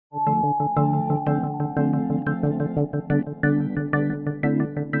I'm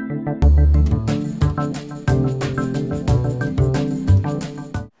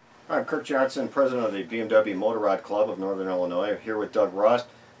Kirk Johnson, president of the BMW Motorrad Club of Northern Illinois, here with Doug Ross,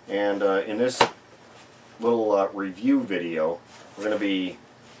 and in this little review video we're going to be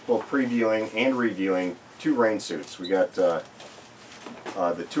both previewing and reviewing two rain suits. We got the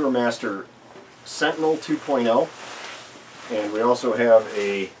Tourmaster Sentinel 2.0, and we also have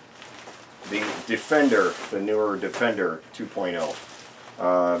the Defender, the newer Defender 2.0.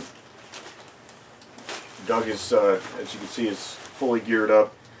 Doug is, as you can see, is fully geared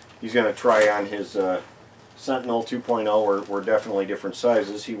up. He's going to try on his Sentinel 2.0. We're definitely different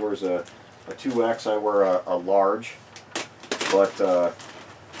sizes. He wears a 2X, I wear a large. But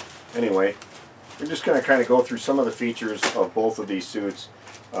anyway, we're just going to kind of go through some of the features of both of these suits.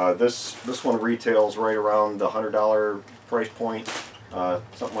 This one retails right around the $100 price point,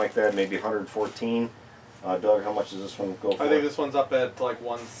 something like that, maybe $114. Doug, how much does this one go for? I think this one's up at like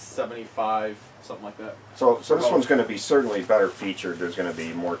 $175, something like that. So this one's going to be certainly better featured. There's going to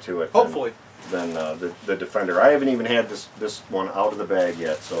be more to it. Hopefully. Than the Defender. I haven't even had this one out of the bag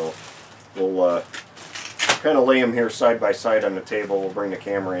yet, so we'll kind of lay them here side by side on the table. We'll bring the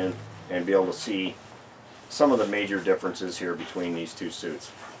camera in and be able to see some of the major differences here between these two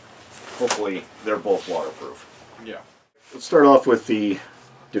suits. Hopefully they're both waterproof. Yeah. Let's start off with the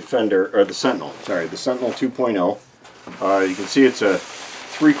Defender, or the Sentinel. Sorry, the Sentinel 2.0. You can see it's a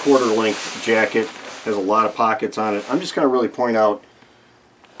 3/4 length jacket. Has a lot of pockets on it. I'm just going to really point out,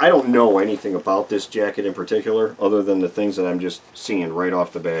 I don't know anything about this jacket in particular, other than the things that I'm just seeing right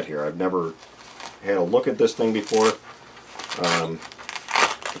off the bat here. I've never had a look at this thing before.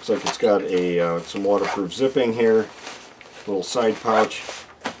 Looks like it's got some waterproof zipping here, little side pouch.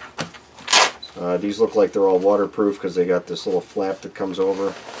 These look like they're all waterproof because they got this little flap that comes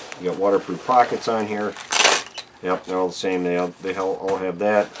over. You got waterproof pockets on here. Yep, they're all the same. They all have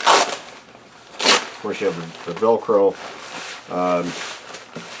that. Of course, you have the Velcro,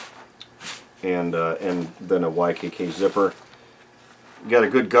 and then a YKK zipper. You got a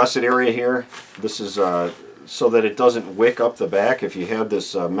good gusset area here. This is so that it doesn't wick up the back. If you have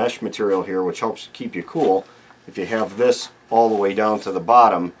this mesh material here, which helps keep you cool, if you have this all the way down to the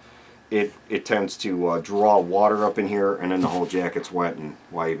bottom, it tends to draw water up in here, and then the whole jacket's wet, and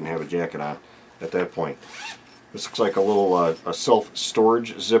why even have a jacket on at that point? This looks like a little a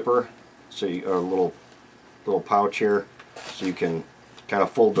self-storage zipper, so a little pouch here, so you can kind of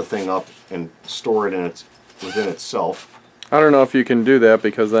fold the thing up and store it within itself. I don't know if you can do that,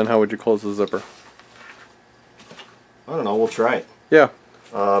 because then how would you close the zipper? I don't know. We'll try it. Yeah.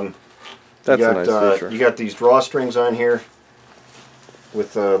 That's a nice feature. You got these drawstrings on here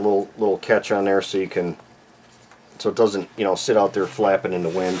with a little catch on there, so it doesn't sit out there flapping in the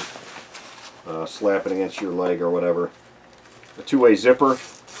wind, slapping against your leg or whatever. A two-way zipper,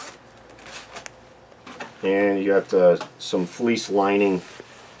 and you got some fleece lining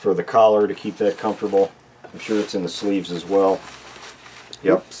for the collar to keep that comfortable. I'm sure it's in the sleeves as well.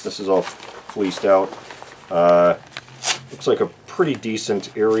 Yep. Oops. This is all fleeced out. Looks like a pretty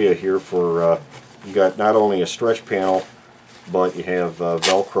decent area here for you got not only a stretch panel, but you have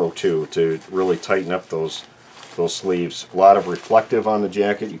Velcro too to really tighten up those sleeves. A lot of reflective on the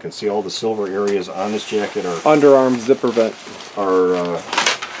jacket. You can see all the silver areas on this jacket are underarm zipper vent are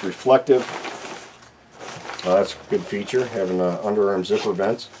reflective. That's a good feature, having underarm zipper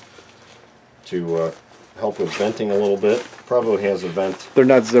vents to help with venting a little bit. Probably has a vent. They're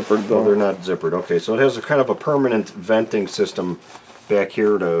not zippered though. Oh, they're not zippered. Okay, so it has a kind of a permanent venting system back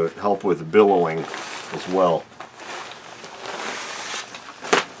here to help with billowing as well.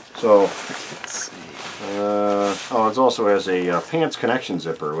 So, oh, it also has a pants connection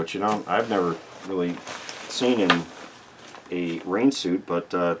zipper, which I've never really seen in a rain suit,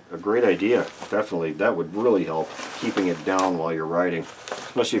 but a great idea. Definitely, that would really help keeping it down while you're riding,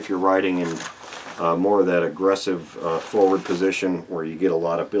 especially if you're riding in more of that aggressive forward position where you get a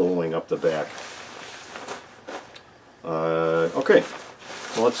lot of billowing up the back. Okay,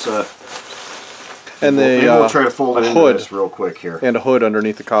 well, let's. And maybe we'll try to fold it into this real quick here. And a hood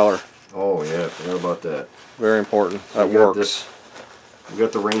underneath the collar. Oh yeah, forgot about that. Very important. That works. We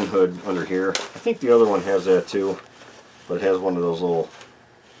got the rain hood under here. I think the other one has that too, but it has one of those little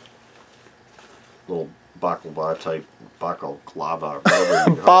baklava type, balaclava.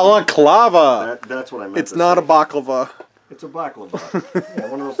 Balaclava. That's what I meant. It's not a baklava. It's a baklava. Yeah,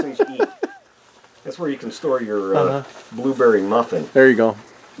 one of those things you eat. That's where you can store your blueberry muffin. There you go.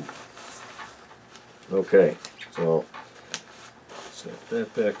 Okay, so set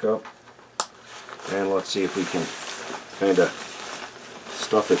that back up, and let's see if we can kind of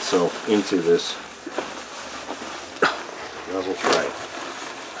stuff itself into this nozzle tray.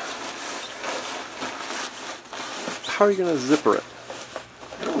 How are you going to zipper it?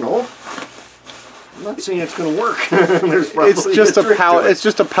 I don't know. I'm not saying it's going to work. There's probably It's just a trick to pouch. it. It's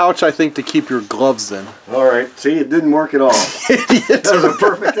just a pouch, I think, to keep your gloves in. All right. See, it didn't work at all. That was a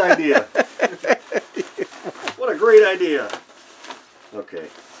perfect idea. What a great idea. Okay.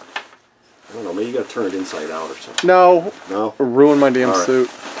 I don't know. Maybe you got to turn it inside out or something. No. No. Ruin my damn All right. suit.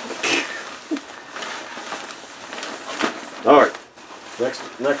 All right.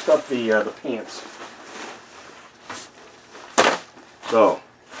 Next up, the pants. So,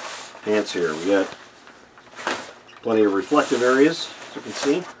 pants here. We got plenty of reflective areas, as you can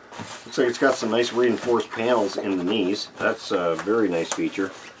see. Looks like it's got some nice reinforced panels in the knees. That's a very nice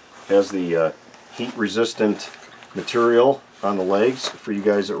feature. Has the heat-resistant material on the legs for you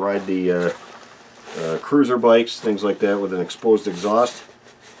guys that ride the cruiser bikes, things like that, with an exposed exhaust,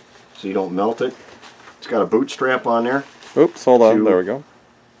 so you don't melt it. It's got a boot strap on there. Oops, hold on. There we go.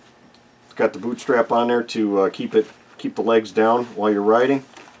 It's got the boot strap on there to keep the legs down while you're riding.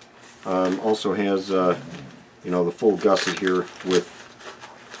 Also has you know, the full gusset here with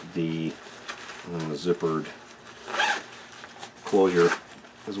the zippered closure,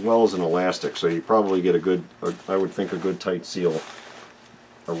 as well as an elastic, so you probably get a good, I would think, a good tight seal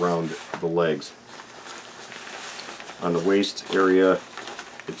around the legs. On the waist area,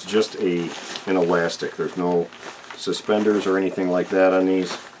 it's just an elastic. There's no suspenders or anything like that on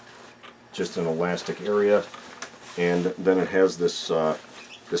these. Just an elastic area, and then it has this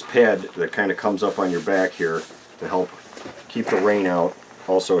this pad that kind of comes up on your back here to help keep the rain out.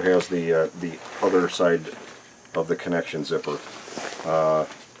 Also has the other side of the connection zipper.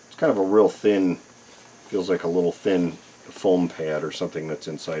 It's kind of a real thin, feels like a little thin foam pad or something that's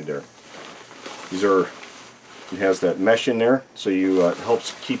inside there. These are, it has that mesh in there, so you it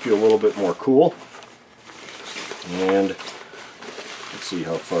helps keep you a little bit more cool. And let's see,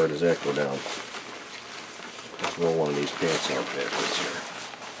 how far does that go down? Let's roll one of these pants out backwards here.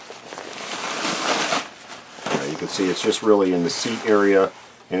 You can see it's just really in the seat area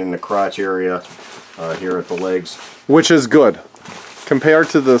and in the crotch area here at the legs. Which is good. Compared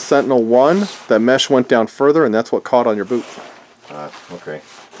to the Sentinel 1, that mesh went down further, and that's what caught on your boot. Okay.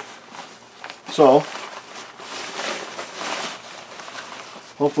 So,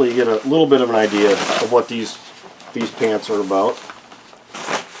 hopefully you get a little bit of an idea of what these pants are about.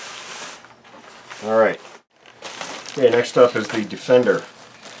 Alright. Okay, next up is the Defender.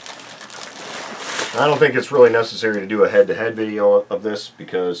 I don't think it's really necessary to do a head-to-head video of this,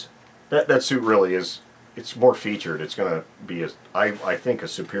 because that suit really is, it's more featured. It's going to be, I think, a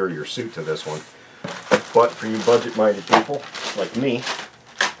superior suit to this one. But for you budget-minded people like me,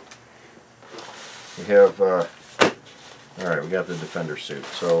 we have, alright, we got the Defender suit.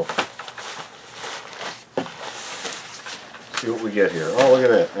 So, see what we get here. Oh, look at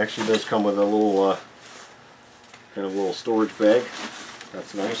that. Actually, it does come with a little, kind of little storage bag.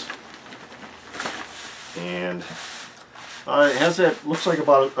 That's nice. And it has that, looks like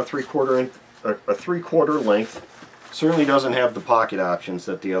about a three-quarter length. Certainly doesn't have the pocket options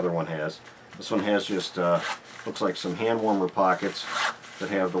that the other one has. This one has just looks like some hand warmer pockets that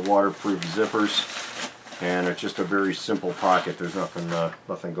have the waterproof zippers, and it's just a very simple pocket. There's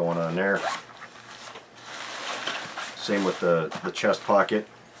nothing going on there. Same with the chest pocket.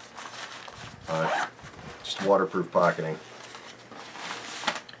 Just waterproof pocketing.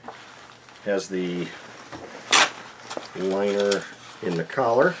 Has the liner in the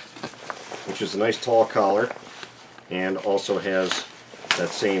collar, which is a nice tall collar, and also has that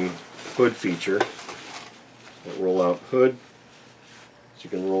same hood feature, that roll out hood, so you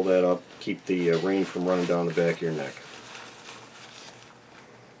can roll that up, keep the rain from running down the back of your neck.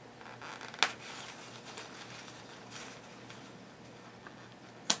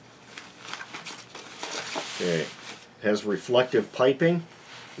 Okay, has reflective piping,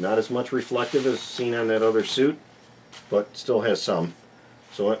 not as much reflective as seen on that other suit, but still has some.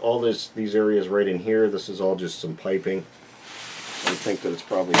 So all these areas right in here, this is all just some piping. I think that it's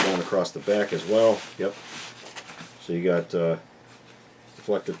probably going across the back as well. Yep. So you got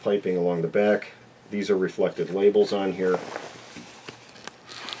reflective piping along the back. These are reflective labels on here.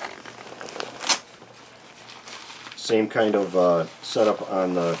 Same kind of setup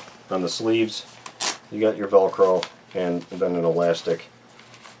on the sleeves. You got your Velcro and then an elastic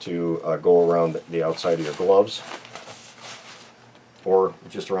to go around the outside of your gloves, or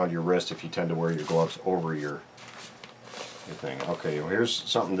just around your wrist if you tend to wear your gloves over your thing. Okay, well, here's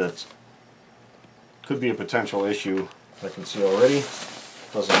something that could be a potential issue. I can see already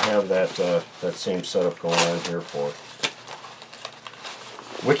doesn't have that that same setup going on here for it.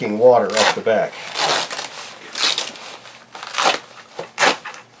 wicking water up the back.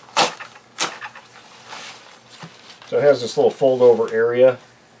 So it has this little fold over area,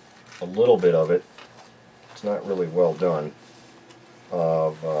 a little bit of it. It's not really well done.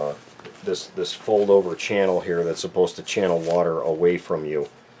 Of this fold over channel here that's supposed to channel water away from you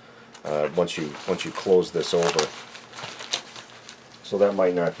once you close this over. So that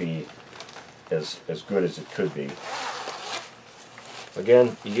might not be as good as it could be.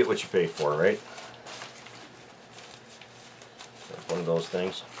 Again, you get what you pay for, right? One of those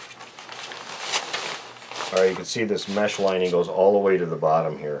things. Alright, you can see this mesh lining goes all the way to the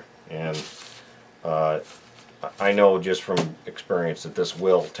bottom here, and I know just from experience that this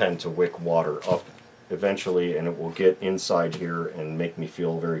will tend to wick water up eventually, and it will get inside here and make me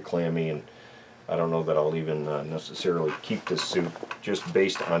feel very clammy, and I don't know that I'll even necessarily keep this suit just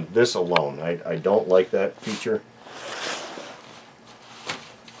based on this alone. I don't like that feature.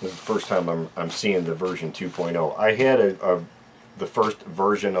 This is the first time I'm seeing the version 2.0. I had the first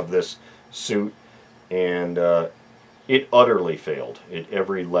version of this suit, and it utterly failed.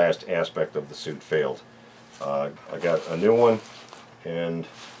 Every last aspect of the suit failed. I got a new one, and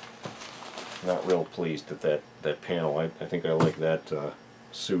not real pleased at that panel. I think I like that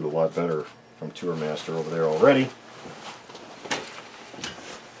suit a lot better from Tourmaster over there already.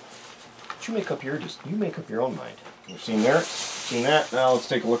 But you make up your own mind. You've seen there, seen that. Now let's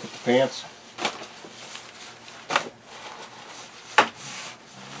take a look at the pants.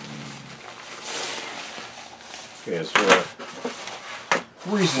 Okay, so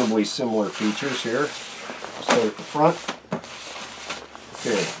reasonably similar features here. I'll start at the front.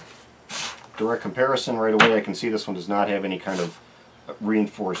 Okay, direct comparison right away. I can see this one does not have any kind of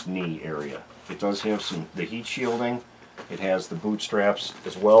reinforced knee area. It does have the heat shielding. It has the boot straps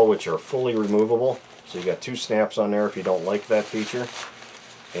as well, which are fully removable. So you got 2 snaps on there if you don't like that feature.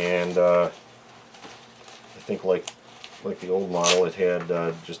 And I think like the old model, it had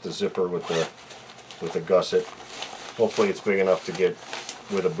just a zipper with the gusset. Hopefully it's big enough to get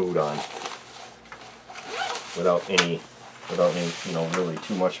with a boot on without any really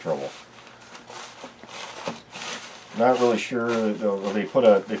too much trouble. Not really sure. They put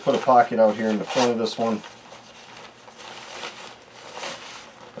a pocket out here in the front of this one.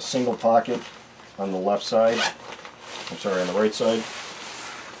 A single pocket on the left side. I'm sorry, on the right side.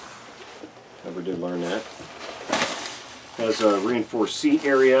 Never did learn that. Has a reinforced seat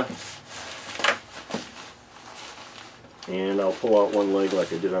area. And I'll pull out one leg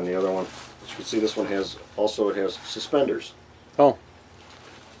like I did on the other one. As you can see, this one has suspenders. Oh.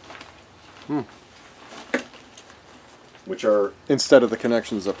 Which are instead of the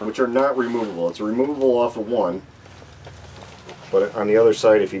connection zipper. Which are not removable. It's removable off of one. But on the other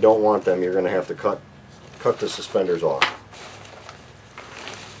side, if you don't want them, you're going to have to cut the suspenders off.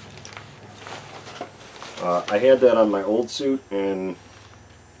 I had that on my old suit, and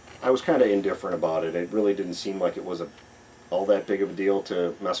I was kind of indifferent about it. It really didn't seem like it was all that big of a deal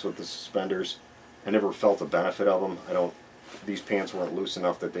to mess with the suspenders. I never felt the benefit of them. These pants weren't loose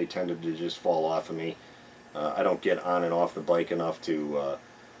enough that they tended to just fall off of me. I don't get on and off the bike enough to,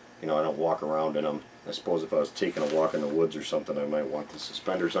 I don't walk around in them. I suppose if I was taking a walk in the woods or something, I might want the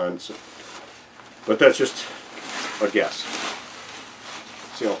suspenders on. So, but that's just a guess.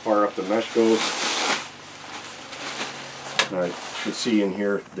 See how far up the mesh goes. All right, you can see in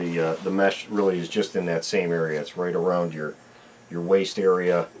here the mesh really is just in that same area. It's right around your waist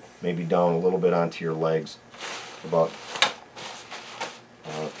area, maybe down a little bit onto your legs, about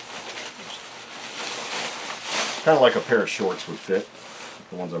kind of like a pair of shorts would fit.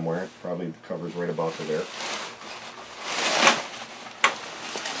 The ones I'm wearing, probably the cover's right about to there.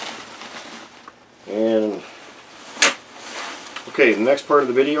 And okay, the next part of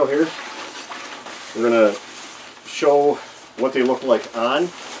the video here, we're going to show what they look like on.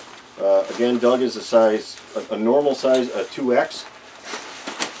 Again, Doug is a normal size, a 2X.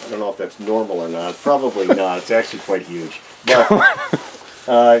 I don't know if that's normal or not. Probably not. It's actually quite huge.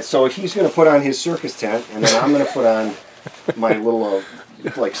 But so he's going to put on his circus tent, and then I'm going to put on my little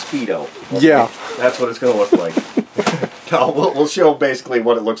like Speedo. Okay? Yeah, that's what it's going to look like. No, we'll show basically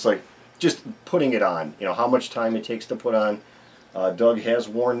what it looks like just putting it on. You know how much time it takes to put on. Doug has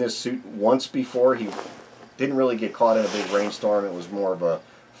worn this suit once before. He didn't really get caught in a big rainstorm. It was more of a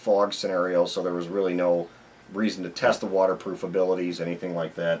fog scenario, so there was really no reason to test the waterproof abilities, anything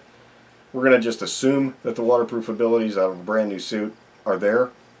like that. We're going to just assume that the waterproof abilities of a brand new suit are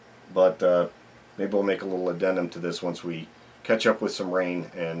there, but maybe we'll make a little addendum to this once we catch up with some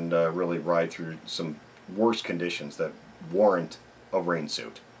rain and really ride through some worse conditions that warrant a rain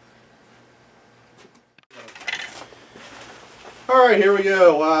suit. Alright, here we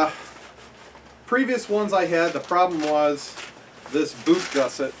go. Previous ones I had, the problem was this boot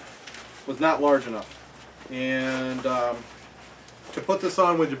gusset was not large enough. And to put this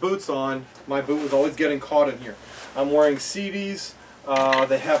on with your boots on, my boot was always getting caught in here. I'm wearing CDs.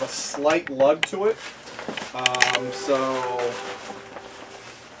 They have a slight lug to it. So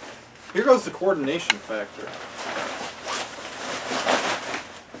here goes the coordination factor.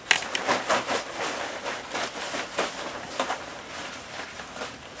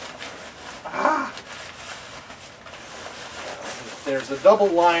 There's a double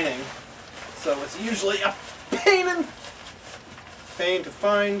lining, so it's usually a pain to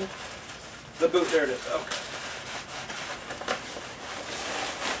find the boot. There it is. Okay.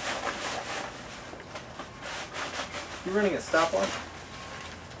 You running a stopwatch?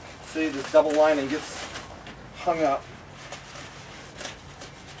 See, this double lining gets hung up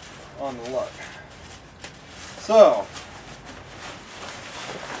on the lug. So,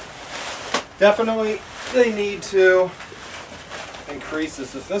 definitely they need to increase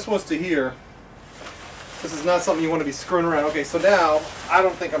this. If this was to here, this is not something you want to be screwing around. Okay, so now I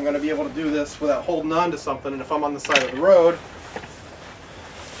don't think I'm going to be able to do this without holding on to something. And if I'm on the side of the road,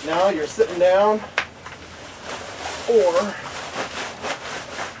 now you're sitting down or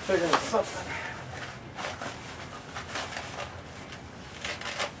figuring something.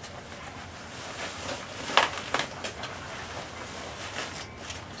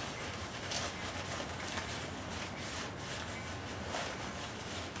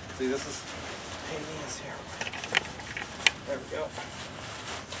 See, this is pain in the ass here. There we go.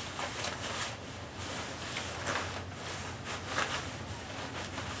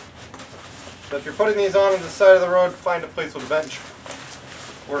 So if you're putting these on the side of the road, find a place with a bench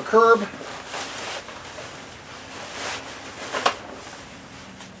or a curb.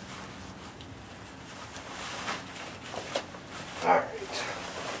 All right.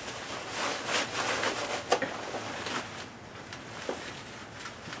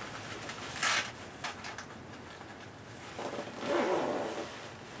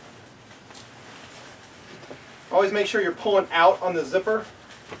 Always make sure you're pulling out on the zipper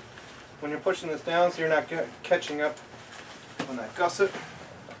when you're pushing this down so you're not catching up on that gusset.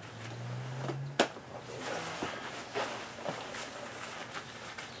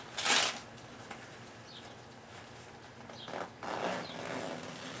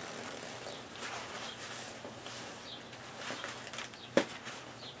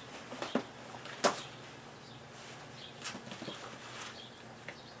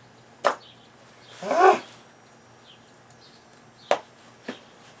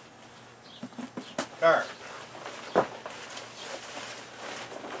 Alright.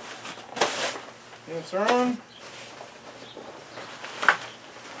 Pants are on.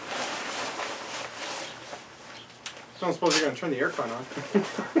 Don't suppose you're going to turn the aircon on.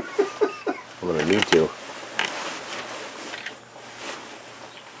 I'm going to need to.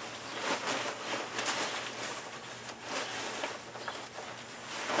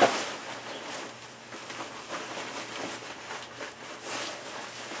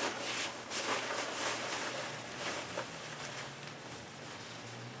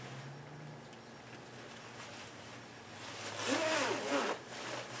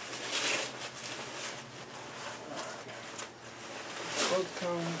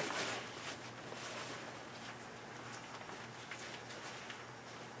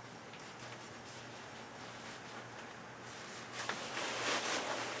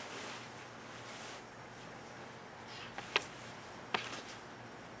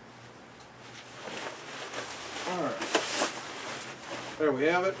 Alright. There we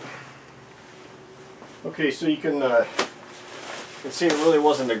have it. Okay, so you can see it really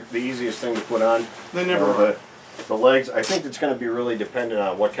wasn't the easiest thing to put on. They never are. The legs, I think it's going to be really dependent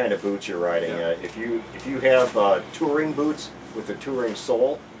on what kind of boots you're riding. Yeah. If you have touring boots with a touring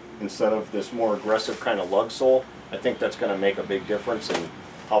sole instead of this more aggressive kind of lug sole, I think that's going to make a big difference in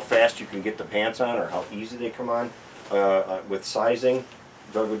how fast you can get the pants on or how easy they come on. With sizing,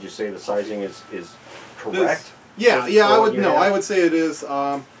 Doug, would you say the sizing is correct? Yeah, I would know. I would say it is.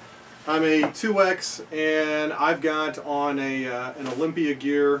 I'm a 2X, and I've got on an Olympia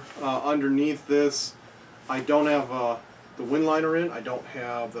gear underneath this. I don't have the wind liner in. I don't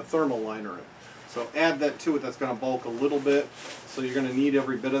have the thermal liner in. So add that to it. That's going to bulk a little bit. So you're going to need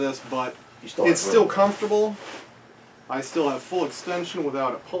every bit of this, but it's still comfortable. I still have full extension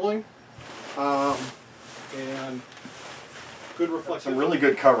without it pulling, and good reflection. Some really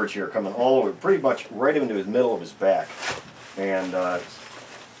good coverage here, coming all the way, pretty much right into the middle of his back, and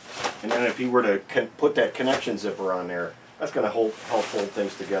then if he were to put that connection zipper on there, that's going to help hold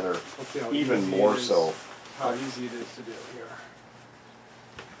things together even more so. How easy it is to do here.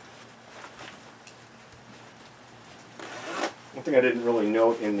 one thing I didn't really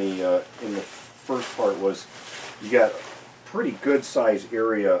note in the first part was you got pretty good sized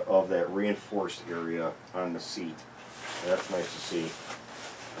area of that reinforced area on the seat. And that's nice to see.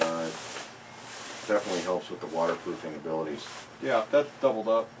 Definitely helps with the waterproofing abilities. Yeah, that's doubled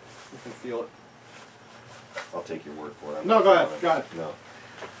up. You can feel it. I'll take your word for it. No, go ahead. Go ahead. No.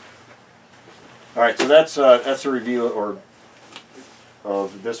 All right, so that's a review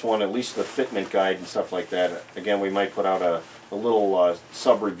of this one, at least the fitment guide and stuff like that. Again, we might put out a little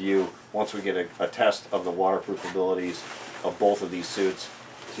sub review once we get a test of the waterproof abilities of both of these suits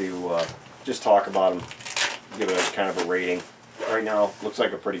to just talk about them, give it a kind of a rating. Right now, looks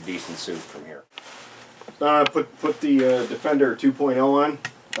like a pretty decent suit from here. Now I put the Defender 2.0 on.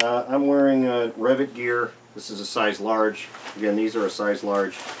 I'm wearing Revit gear. This is a size large. Again, these are a size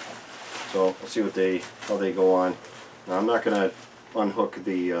large. So we'll see how they go on. Now, I'm not going to unhook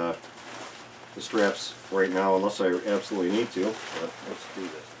the straps right now unless I absolutely need to. But let's do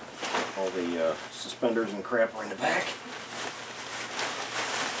this. All the suspenders and crap are in the back.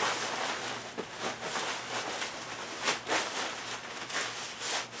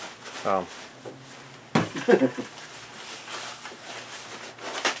 Oh,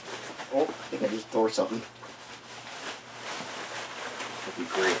 I think I just tore something. That'd be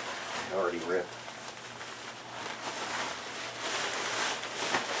great. I already ripped.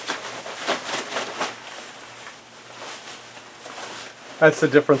 That's the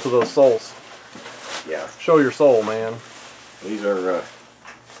difference of those soles. Yeah. Show your soul, man. These are,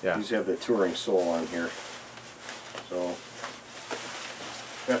 yeah. These have the touring sole on here. So,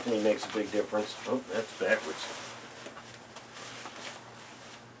 definitely makes a big difference. Oh, that's backwards.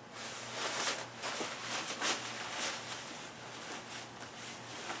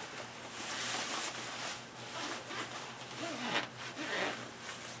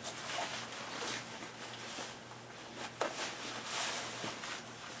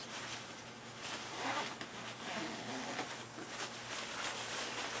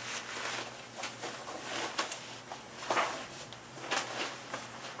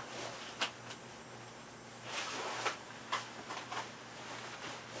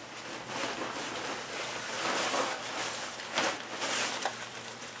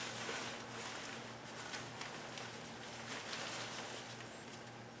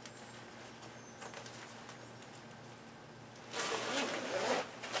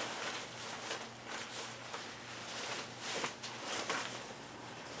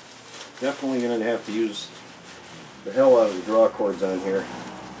 Definitely going to have to use the hell out of the draw cords on here.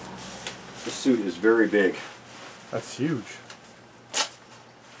 This suit is very big. That's huge.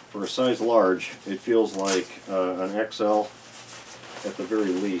 For a size large, it feels like an XL at the very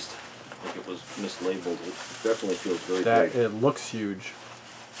least. I think it was mislabeled. It definitely feels very big. It looks huge.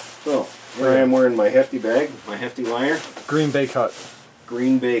 So, here I am wearing my hefty bag, my hefty liner. Green Bay cut.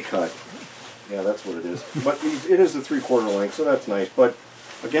 Green Bay cut. Yeah, that's what it is. But it is a 3/4 length, so that's nice. But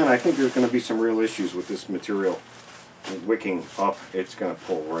again, I think there's going to be some real issues with this material. Wicking up, it's going to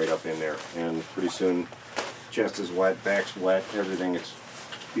pull right up in there. And pretty soon, chest is wet, back's wet, everything. It's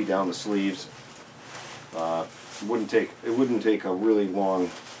be down the sleeves. It wouldn't take a really long,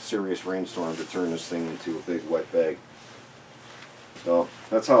 serious rainstorm to turn this thing into a big wet bag. So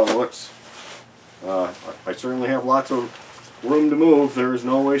that's how it looks. I certainly have lots of room to move. There's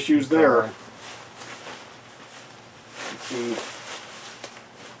no issues there. Let's see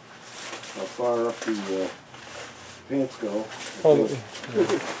how far up the pants go.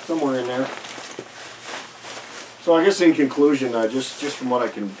 Somewhere in there. So I guess in conclusion, just from what I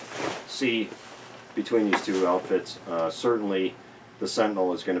can see between these two outfits, certainly the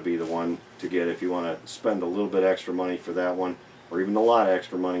Sentinel is going to be the one to get if you want to spend a little bit extra money for that one, or even a lot of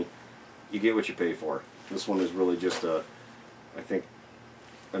extra money. You get what you pay for. This one is really just I think,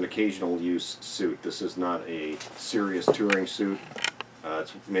 an occasional use suit. This is not a serious touring suit.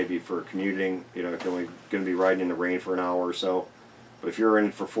 It's maybe for commuting, you know, if you're only going to be riding in the rain for an hour or so. But if you're in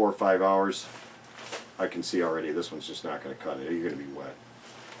it for 4 or 5 hours, I can see already this one's just not going to cut it. You're going to be wet.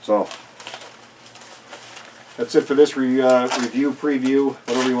 So, that's it for this review, preview,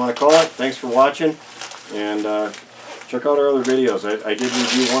 whatever you want to call it. Thanks for watching, and check out our other videos. I did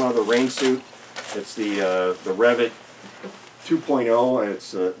review one other rain suit. It's the Revit 2.0.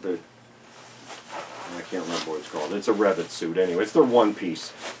 It's I can't remember what it's called. It's a Revit suit anyway. It's their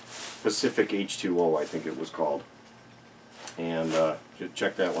one-piece Pacific H2O, I think it was called. And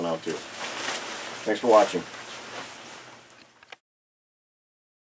check that one out too. Thanks for watching.